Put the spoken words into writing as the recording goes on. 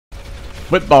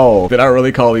Football. Did I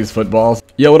really call these footballs?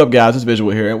 Yo, what up guys, it's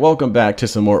Visual here and welcome back to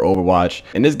some more Overwatch.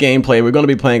 In this gameplay, we're going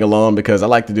to be playing alone because I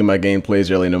like to do my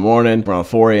gameplays early in the morning around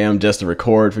 4 a.m. just to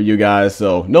record for you guys.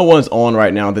 So no one's on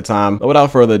right now at the time. But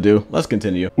without further ado, let's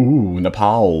continue. Ooh,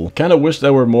 Nepal. Kind of wish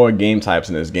there were more game types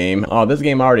in this game. Oh, this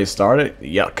game already started?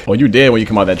 Yuck. Oh, you dead when you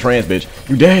come out of that trance, bitch.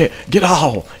 You dead. Get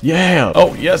out. Yeah.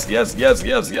 Oh, yes.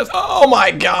 Oh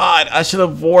my god. I should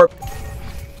have warped.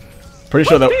 Pretty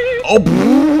sure that.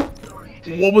 Oh,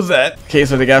 what was that? Okay,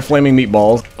 so they got flaming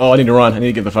meatballs. Oh, I need to run. I need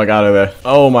to get the fuck out of there.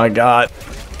 Oh my god.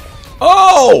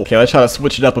 Oh! Okay, let's try to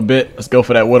switch it up a bit. Let's go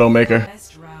for that Widowmaker.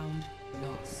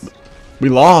 We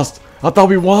lost. I thought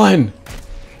we won.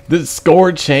 Did the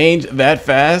score change that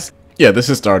fast? Yeah, this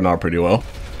is starting out pretty well.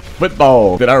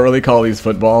 Football. Did I really call these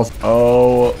footballs?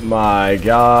 Oh my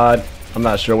god. I'm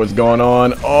not sure what's going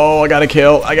on. Oh, I got to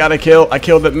kill. I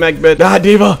killed that mech bitch. Die,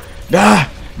 Diva. Die.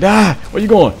 Die! Where you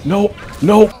going? Nope.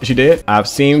 Nope. Is she dead? I've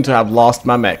seemed to have lost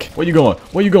my mech. Where you going?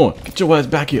 Where you going? Get your ass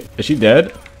back here. Is she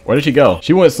dead? Where did she go?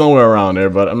 She went somewhere around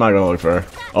there, but I'm not gonna look for her.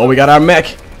 Oh, we got our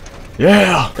mech.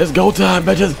 Yeah! It's go time,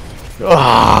 bitches.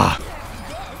 Ah!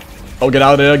 Oh, get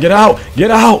out of there. Get out!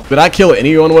 Get out! Did I kill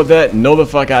anyone with that? No, the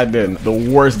fuck I didn't. The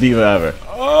worst diva ever.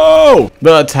 Oh!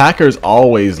 The attackers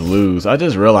always lose. I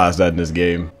just realized that in this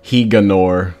game.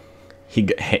 Hagenar,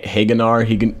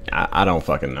 I don't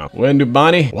fucking know.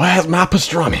 Wendubani, where's my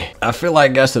pastrami? I feel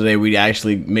like yesterday we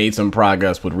actually made some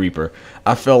progress with Reaper.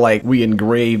 I feel like we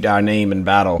engraved our name in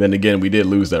battle. Then again, we did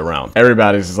lose that round.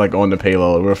 Everybody's just like on the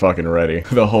payload. We're fucking ready.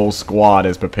 The whole squad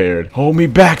is prepared. Hold me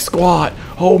back, squad.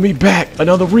 Hold me back.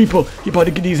 Another Reaper. You about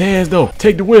to get these hands though.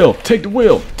 Take the wheel. Take the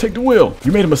wheel. Take the wheel.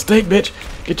 You made a mistake, bitch.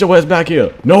 Get your ass back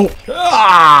here. Nope.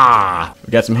 Ah!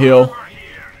 We got some heal.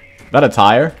 That a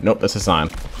tire? Nope, that's a sign.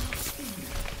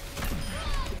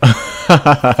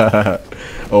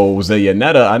 Oh,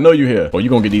 Zayonetta, I know you here. Oh, you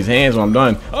gonna get these hands when I'm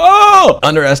done. Oh!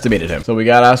 Underestimated him. So we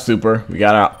got our super. We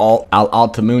got our alt,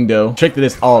 Altimundo. Trick to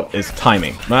this alt is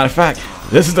timing. Matter of fact,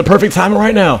 this is the perfect timing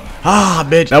right now. Ah,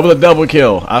 bitch. That was a double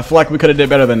kill. I feel like we could have did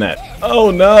better than that. Oh,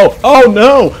 no. Oh,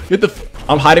 no.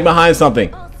 I'm hiding behind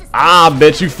something. Ah,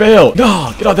 bitch, you failed.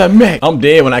 No, get out that mech. I'm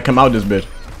dead when I come out this bitch.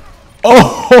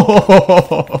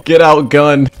 Oh, get out,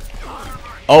 gun.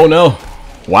 Oh, no.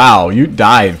 Wow, you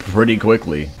died pretty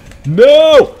quickly.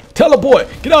 No! Teleport!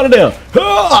 Get out of there!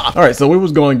 Ah! Alright, so we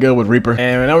was going good with Reaper.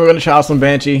 And now we're gonna try out some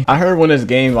Banshee. I heard when this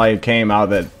game like came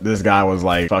out that this guy was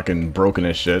like fucking broken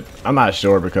as shit. I'm not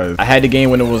sure because I had the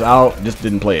game when it was out, just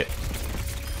didn't play it.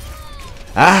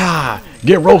 Ah!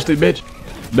 Get roasted, bitch!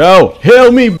 No!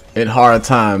 Heal me! In hard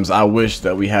times, I wish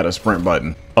that we had a sprint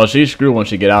button. Oh, she's screwed once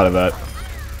she get out of that.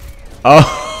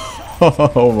 Oh,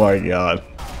 oh my god.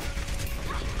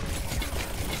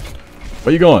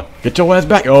 Where you going? Get your ass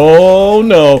back. Oh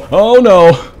no. Oh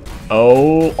no.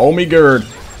 Oh me gird.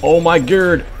 Oh my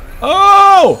gird.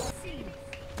 Oh!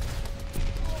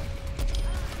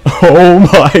 Oh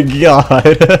my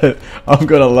god. I'm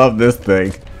gonna love this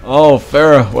thing. Oh,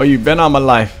 Farrah, where you been all my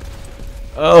life?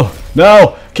 Oh,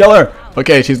 no. Kill her.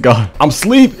 Okay, she's gone. I'm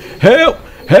asleep. Help.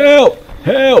 Help.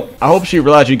 Help. I hope she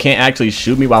realized you can't actually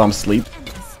shoot me while I'm asleep.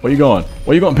 Where you going?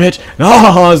 Where you going, bitch? No,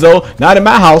 Hanzo. Not in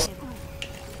my house.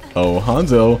 Oh,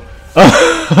 Hanzo.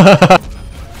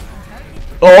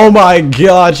 Oh my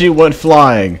god, she went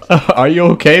flying. Are you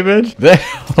okay, bitch?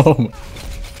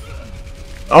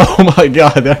 Oh my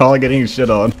god, they're all getting shit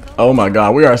on. Oh my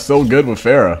god, we are so good with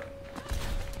Farrah.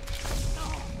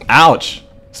 Ouch.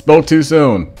 Spoke too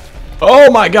soon. Oh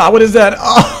my god, what is that?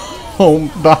 Oh,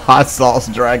 the hot sauce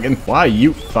dragon. Why are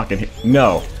you fucking here?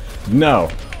 No. No.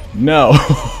 No.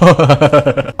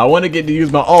 I want to get to use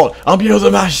my alt. I'm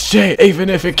using my shit, even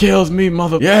if it kills me,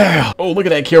 mother. Yeah. Oh, look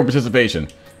at that kill participation.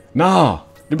 Nah.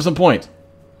 Give me some points.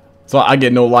 So I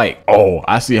get no light. Oh,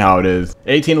 I see how it is.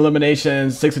 18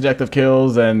 eliminations, 6 objective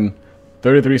kills, and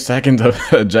 33 seconds of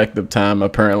objective time,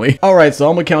 apparently. Alright, so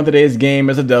I'm going to count today's game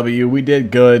as a W. We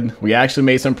did good. We actually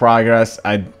made some progress.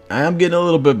 I am getting a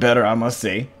little bit better, I must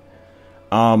say.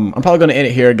 I'm probably going to end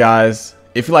it here, guys.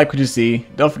 If you like what you see,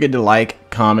 don't forget to like,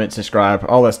 comment, subscribe,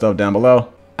 all that stuff down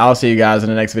below. I'll see you guys in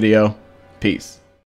the next video. Peace.